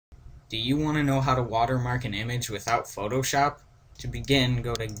Do you want to know how to watermark an image without Photoshop? To begin,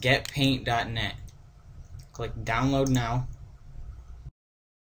 go to getpaint.net. Click Download Now.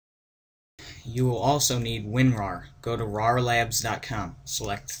 You will also need WinRar. Go to rarlabs.com.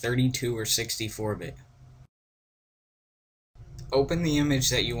 Select 32 or 64-bit. Open the image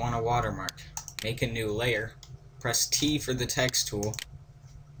that you want to watermark. Make a new layer. Press T for the text tool.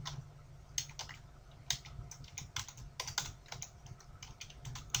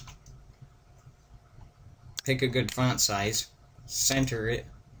 Pick a good font size. Center it.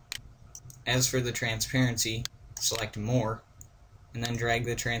 As for the transparency, select More, and then drag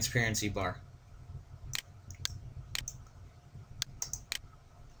the transparency bar.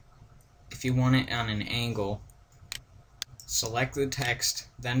 If you want it on an angle, select the text,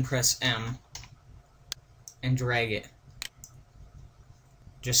 then press M, and drag it.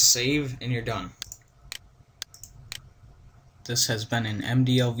 Just save and you're done. This has been an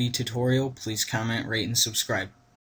MDLV tutorial. Please comment, rate, and subscribe.